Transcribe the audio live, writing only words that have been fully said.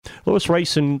Lewis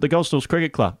Reece and the Gosnells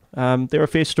Cricket Club. They're a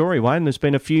fair story, Wayne. There's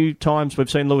been a few times we've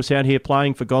seen Lewis out here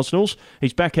playing for Gosnells.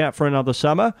 He's back out for another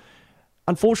summer.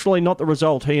 Unfortunately, not the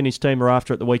result he and his team are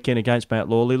after at the weekend against Mount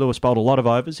Lawley. Lewis bowled a lot of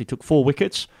overs. He took 4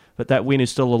 wickets, but that win is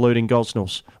still eluding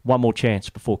Gosnells. One more chance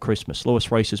before Christmas.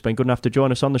 Lewis Reece has been good enough to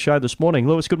join us on the show this morning.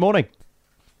 Lewis, good morning.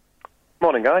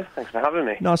 Morning, guys. Thanks for having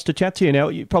me. Nice to chat to you. Now,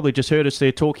 you probably just heard us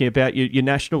there talking about your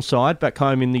national side back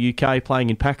home in the UK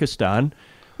playing in Pakistan.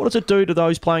 What does it do to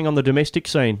those playing on the domestic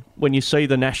scene when you see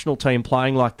the national team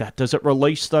playing like that? Does it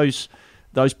release those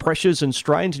pressures and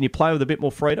strains and you play with a bit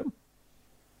more freedom?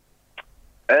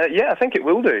 Yeah, I think it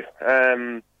will do.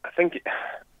 I think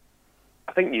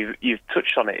you've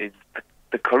touched on it. Is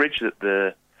the courage that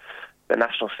the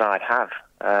national side have,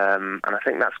 and I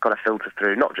think that's got to filter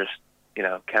through not just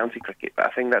county cricket, but I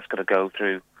think that's got to go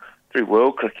through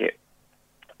world cricket.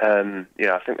 I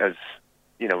think there's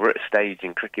we're at a stage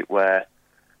in cricket where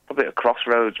probably at a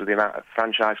crossroads with the amount of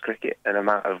franchise cricket and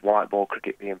amount of white ball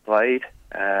cricket being played.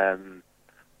 So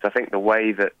I think the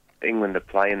way that England are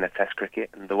playing their Test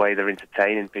cricket and the way they're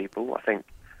entertaining people, I think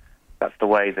that's the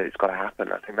way that it's got to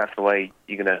happen. I think that's the way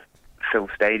you're going to fill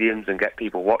stadiums and get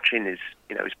people watching is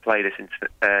play this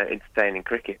entertaining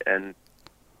cricket. And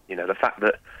the fact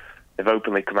that they've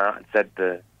openly come out and said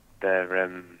that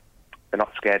they're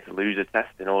not scared to lose a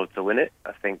Test in order to win it,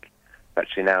 I think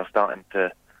actually now starting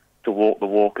to walk the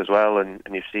walk as well. And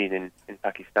you've seen in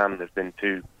Pakistan there's been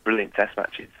 2 brilliant Test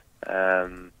matches.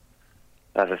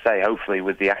 As I say, hopefully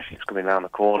with the Ashes coming around the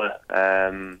corner,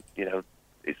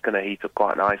 it's going to heat up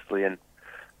quite nicely, and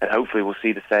hopefully we'll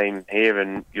see the same here,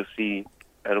 and you'll see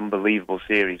an unbelievable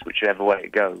series, whichever way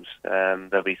it goes.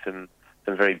 There'll be some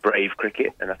very brave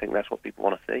cricket, and I think that's what people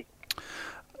want to see.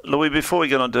 Louis, before we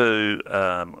get on to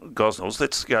Gosnells,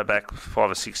 let's go back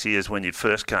 5 or 6 years when you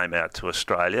first came out to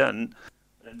Australia, and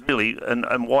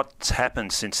what's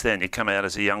happened since then. You come out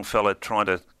as a young fella trying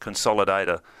to consolidate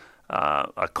a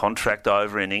contract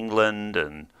over in England,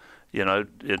 and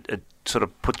it sort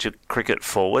of put your cricket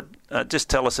forward. Just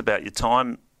tell us about your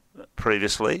time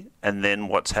previously, and then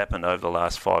what's happened over the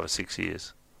last 5 or 6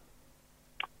 years.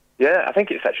 Yeah, I think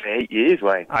it's actually 8 years,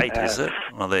 Wayne. 8, is it?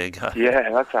 Well, there you go.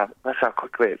 Yeah, that's how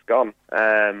quickly it's gone.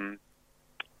 I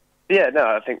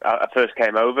think I first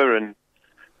came over, and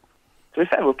to be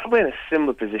fair, we're probably in a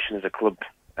similar position as a club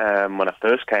when I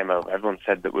first came over. Everyone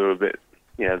said that we were a bit,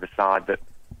 the side that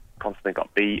constantly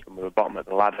got beat and we were bottom of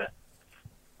the ladder.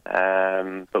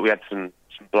 But we had some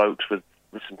blokes with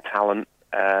some talent.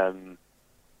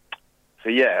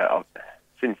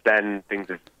 Since then things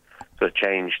have sort of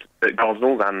changed at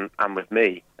Gosnells and with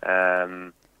me.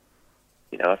 I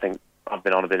think I've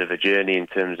been on a bit of a journey in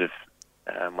terms of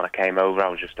when I came over I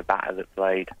was just a batter that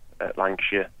played at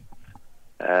Lancashire.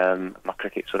 My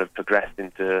cricket sort of progressed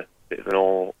into a bit of an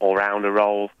all-rounder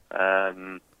role.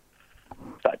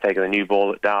 Started taking the new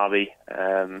ball at Derby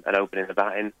and opening the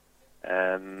batting.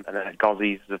 And then at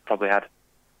Gozzies, I've probably had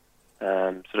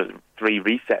sort of 3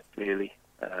 resets, really,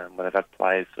 where I've had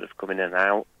players sort of come in and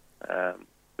out,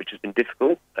 which has been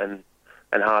difficult and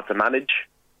hard to manage.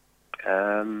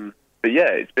 But yeah,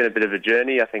 it's been a bit of a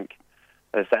journey. I think,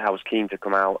 as I say, I was keen to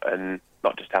come out and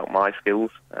not just help my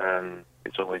skills.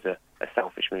 It's always a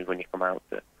selfish move when you come out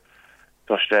to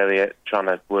Australia, trying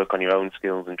to work on your own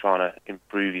skills and trying to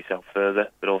improve yourself further,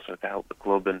 but also to help the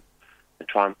club and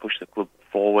try and push the club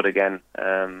forward again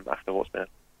after what's been a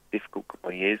difficult couple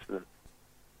of years for them.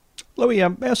 Louis,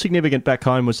 how significant back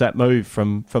home was that move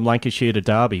from Lancashire to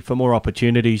Derby for more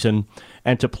opportunities and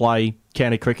to play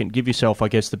county cricket and give yourself, I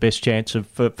guess, the best chance of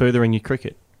furthering your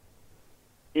cricket?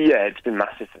 Yeah, it's been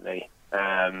massive for me.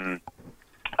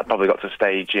 I probably got to a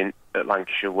stage at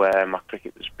Lancashire where my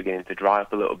cricket was beginning to dry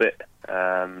up a little bit.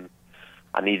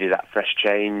 I needed that fresh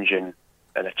change and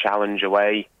a challenge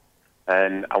away.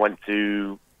 And I went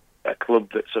to a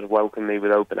club that sort of welcomed me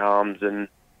with open arms. And,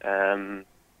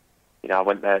 I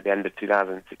went there at the end of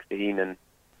 2016 and,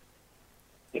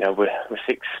 we're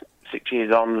 6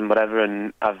 years on and whatever,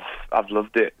 and I've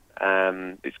loved it.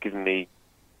 It's given me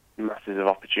masses of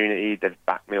opportunity. They've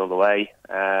backed me all the way,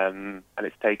 and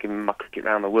it's taken my cricket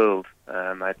around the world.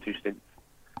 I had 2 stints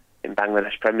in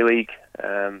Bangladesh Premier League,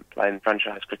 playing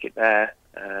franchise cricket there.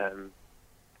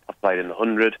 I've played in the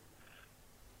 100,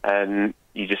 and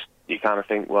you kind of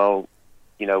think, well,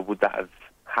 would that have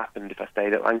happened if I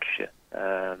stayed at Lancashire?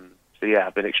 So yeah,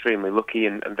 I've been extremely lucky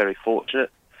and very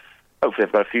fortunate. Hopefully,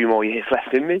 I've got a few more years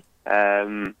left in me.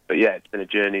 But yeah, it's been a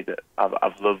journey that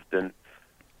I've loved, and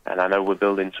I know we're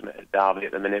building something at Derby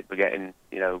at the minute. We're getting,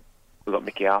 we've got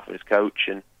Mickey Arthur as coach,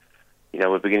 and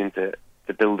we're beginning to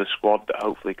build a squad that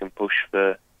hopefully can push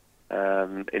for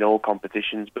in all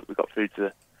competitions. But we got through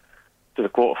to to the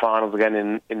quarterfinals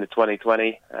again in the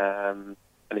 2020, and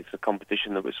it's a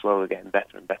competition that we're slowly getting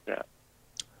better and better at.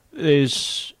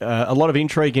 There's a lot of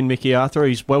intrigue in Mickey Arthur.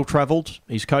 He's well-travelled.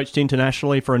 He's coached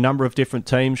internationally for a number of different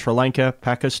teams, Sri Lanka,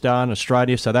 Pakistan,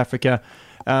 Australia, South Africa,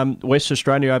 West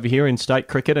Australia over here in state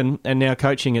cricket, and now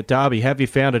coaching at Derby. How have you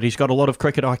found it? He's got a lot of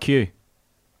cricket IQ.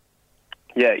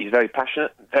 Yeah, he's very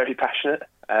passionate, very passionate.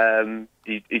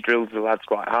 He drills the lads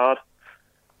quite hard.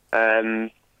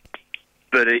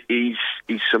 But he's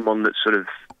someone that sort of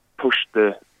pushed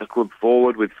the club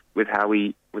forward with how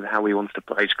he wants to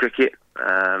play his cricket.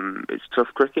 It's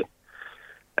tough cricket,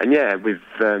 and yeah, with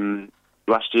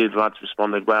last year the lads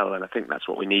responded well, and I think that's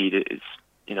what we need. Is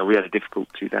we had a difficult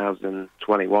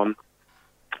 2021.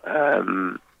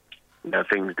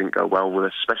 Things didn't go well with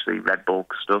us, especially red ball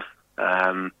stuff.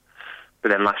 But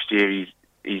then last year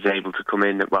he's able to come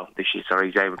in. Well, this year,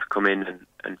 sorry, he's able to come in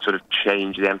and sort of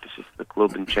change the emphasis of the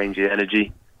club and change the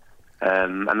energy.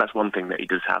 And that's one thing that he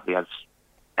does have. He has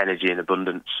energy in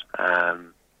abundance.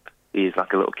 He is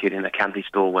like a little kid in a candy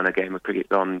store when a game of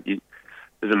cricket's on.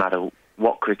 Doesn't matter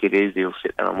what cricket is, he'll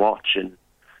sit there and watch, and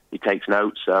he takes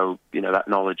notes. So that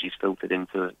knowledge is filtered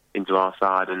into our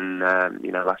side, and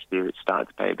last year it started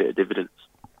to pay a bit of dividends.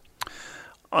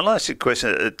 I'll ask you a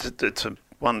question. It's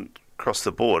one across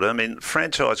the board. I mean,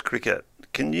 franchise cricket.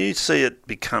 Can you see it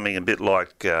becoming a bit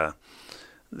like the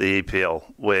EPL,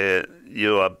 where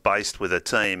you are based with a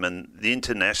team, and the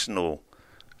international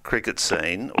cricket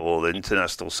scene or the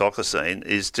international soccer scene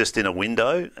is just in a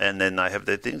window, and then they have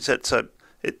their things?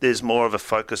 There's more of a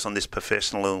focus on this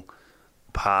professional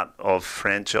part of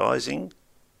franchising?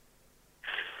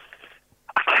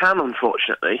 I can,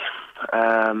 unfortunately.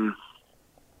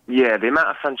 The amount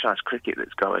of franchise cricket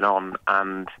that's going on,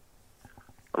 and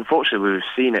unfortunately we've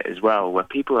seen it as well, where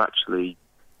people are actually,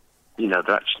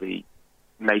 they're actually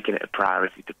making it a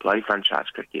priority to play franchise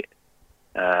cricket.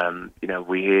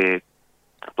 We hear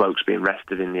blokes being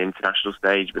rested in the international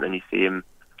stage, but then you see him,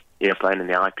 playing in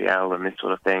the IPL and this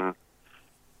sort of thing.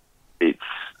 It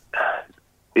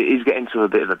is getting to a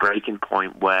bit of a breaking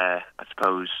point where I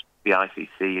suppose the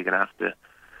ICC are going to have to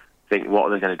think what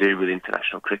are they going to do with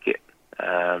international cricket.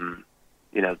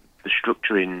 The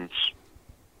structuring's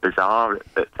bizarre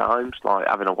at times. Like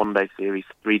having a one-day series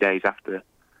 3 days after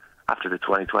the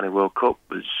 2020 World Cup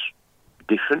was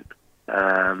different,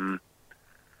 and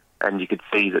you could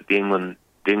see that the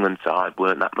England side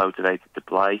weren't that motivated to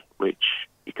play, which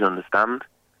you can understand.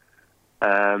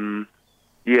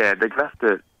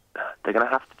 They're going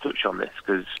to have to touch on this,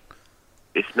 because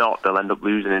if not, they'll end up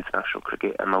losing international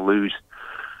cricket, and they'll lose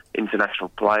international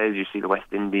players. You see the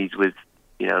West Indies with,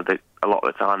 a lot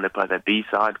of the time they play their B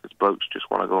side because blokes just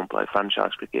want to go and play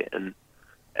franchise cricket and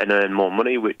earn more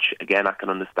money, which again I can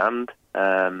understand,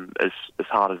 as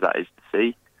hard as that is to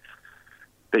see.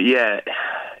 But yeah,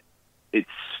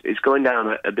 it's going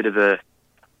down a bit of a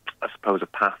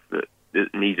path that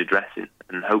needs addressing,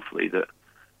 and hopefully that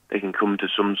they can come to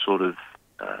some sort of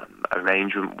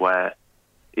arrangement where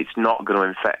it's not going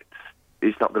to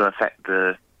affect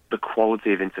the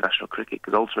quality of international cricket,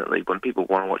 because ultimately when people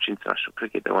want to watch international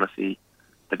cricket, they want to see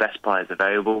the best players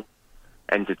available,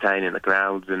 entertaining the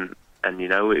crowds, and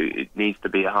it needs to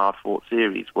be a hard-fought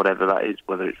series, whatever that is,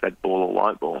 whether it's red ball or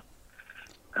white ball.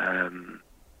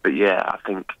 But yeah, I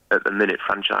think at the minute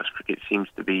franchise cricket seems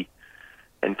to be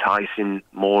enticing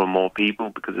more and more people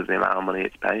because of the amount of money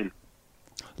it's paying.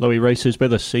 Reece is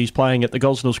with us. He's playing at the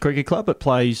Gosnells Cricket Club, but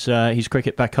plays his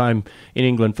cricket back home in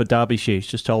England for Derbyshire. He's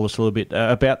just told us a little bit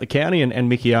about the county, and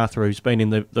Mickey Arthur, who's been in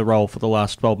the role for the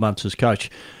last 12 months as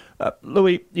coach.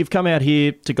 Louis, you've come out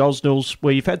here to Gosnells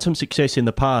where you've had some success in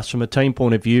the past from a team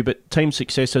point of view, but team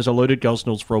success has eluded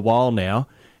Gosnells for a while now.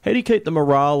 How do you keep the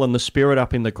morale and the spirit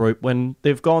up in the group when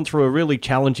they've gone through a really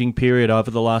challenging period over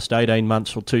the last 18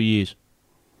 months or 2 years?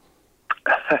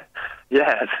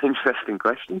 Yeah, it's an interesting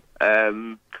question.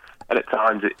 And at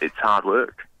times it's hard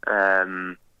work.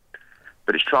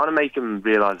 But it's trying to make them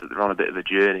realise that they're on a bit of a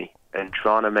journey, and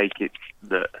trying to make it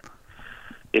that,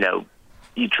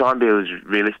 you try and be as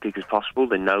realistic as possible.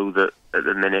 They know that at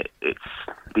the minute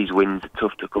these wins are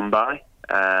tough to come by.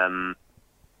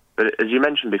 But as you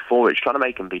mentioned before, it's trying to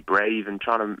make them be brave and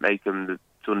trying to make them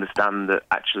to understand that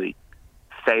actually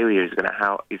failure is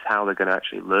how they're going to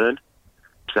actually learn.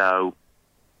 So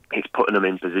it's putting them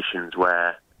in positions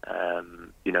where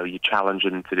you challenge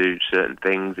them to do certain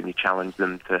things, and you challenge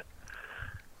them to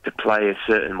play a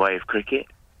certain way of cricket.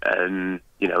 And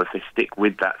if they stick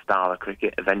with that style of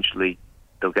cricket, eventually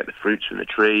they'll get the fruits from the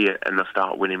tree, and they'll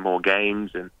start winning more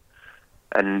games.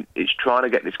 And it's trying to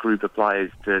get this group of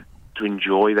players to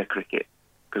enjoy their cricket,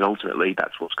 because ultimately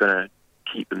that's what's going to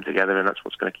keep them together, and that's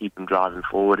what's going to keep them driving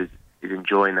forward,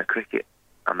 enjoying their cricket.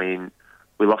 I mean,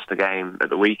 we lost a game at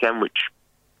the weekend, which,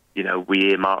 you know,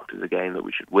 we earmarked as a game that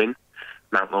we should win.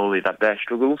 Mount Lawley had their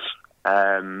struggles,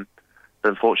 but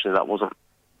unfortunately that wasn't,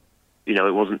 you know,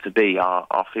 it wasn't to be.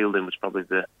 Our fielding was probably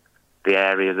the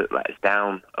area that let us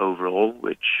down overall,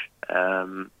 which,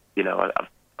 you know,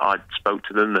 I spoke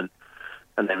to them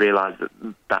and they realised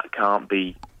that can't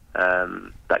be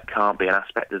an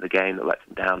aspect of the game that lets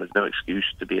them down. There's no excuse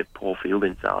to be a poor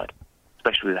fielding side,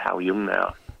 especially with how young they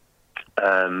are.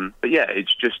 But yeah,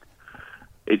 it's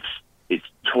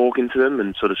talking to them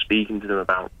and sort of speaking to them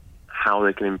about how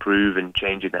they can improve and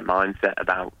changing their mindset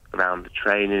around the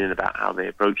training and about how they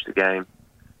approach the game.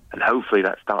 And hopefully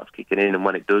that starts kicking in. And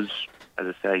when it does, as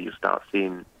I say, you'll start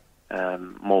seeing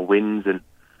more wins and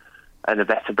a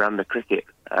better brand of cricket.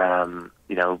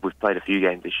 You know, we've played a few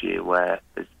games this year where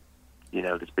there's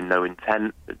been no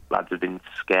intent. The lads have been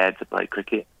scared to play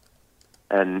cricket.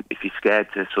 And if you're scared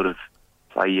to sort of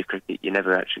play your cricket, you're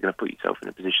never actually going to put yourself in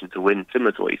a position to win,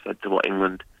 similar to what you said to what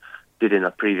England did in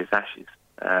the previous Ashes.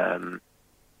 And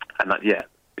that, yeah,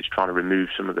 it's trying to remove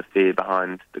some of the fear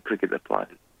behind the cricket they're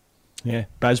playing. Yeah,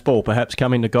 Bazball perhaps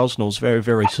coming to Gosnells very,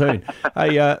 very soon.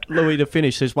 Hey, Louis, to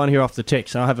finish, there's one here off the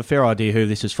text. I have a fair idea who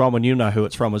this is from, and you know who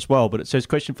it's from as well, but it says,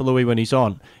 question for Louis when he's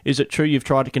on. Is it true you've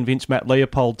tried to convince Matt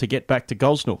Leopold to get back to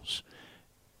Gosnells?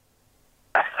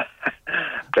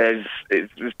 There's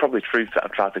probably truth that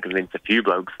I've tried to convince a few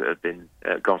blokes that have been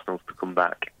at Gosnells to come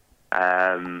back.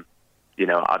 You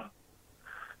know,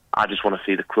 I just want to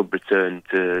see the club return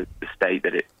to the state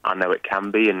that I know it can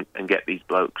be and get these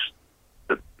blokes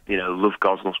that, you know, love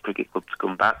Gosnells Cricket Club to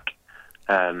come back.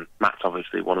 Matt's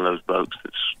obviously one of those blokes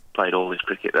that's played all his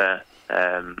cricket there.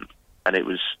 And it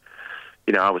was,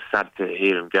 you know, I was sad to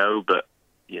hear him go, but,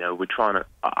 you know,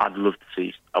 I'd love to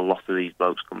see a lot of these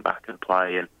blokes come back and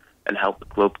play and help the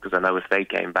club, because I know if they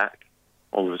came back,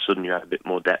 all of a sudden you had a bit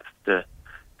more depth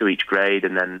to each grade,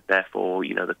 and then therefore,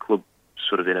 you know, the club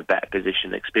sort of in a better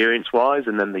position experience-wise,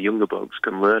 and then the younger blokes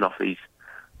can learn off these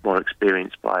more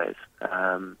experienced players.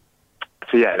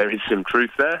 So yeah, there is some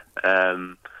truth there.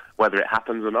 Whether it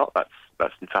happens or not,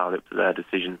 that's entirely up to their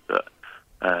decision. But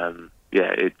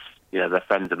yeah, it's, you know, they're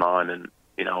friends of mine, and,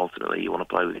 you know, ultimately you want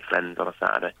to play with your friends on a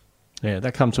Saturday. Yeah,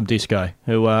 that comes from Disco,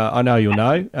 who I know you'll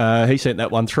know. He sent that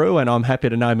one through, and I'm happy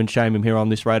to name and shame him here on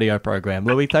this radio program.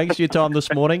 Louis, thanks for your time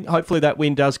this morning. Hopefully that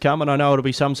win does come, and I know it'll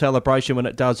be some celebration when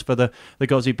it does for the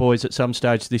Gozzy boys at some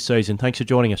stage this season. Thanks for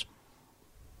joining us.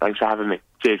 Thanks for having me.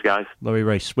 Cheers, guys. Louis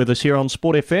Reece with us here on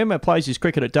Sport FM. Plays his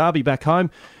cricket at Derby back home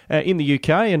in the UK,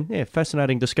 and yeah,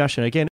 fascinating discussion again.